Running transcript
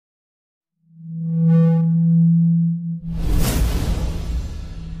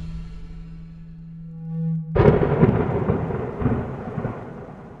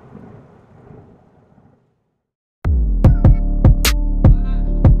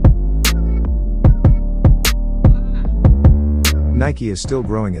Nike is still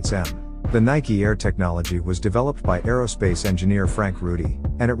growing its M. The Nike Air technology was developed by aerospace engineer Frank Rudy,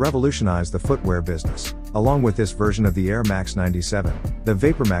 and it revolutionized the footwear business. Along with this version of the Air Max 97, the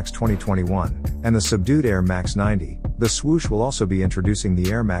Vapor Max 2021, and the subdued Air Max 90, the swoosh will also be introducing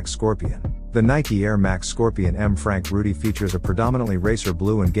the Air Max Scorpion. The Nike Air Max Scorpion M Frank Rudy features a predominantly racer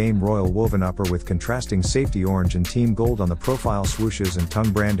blue and game royal woven upper with contrasting safety orange and team gold on the profile swooshes and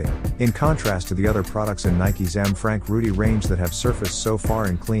tongue branding, in contrast to the other products in Nike's M Frank Rudy range that have surfaced so far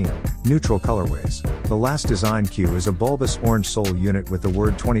in clean, neutral colorways. The last design cue is a bulbous orange sole unit with the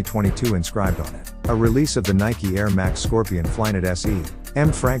word 2022 inscribed on it. A release of the Nike Air Max Scorpion Flyknit SE,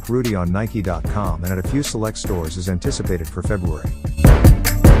 M Frank Rudy on Nike.com and at a few select stores is anticipated for February.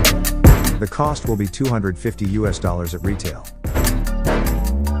 The cost will be $250 at retail.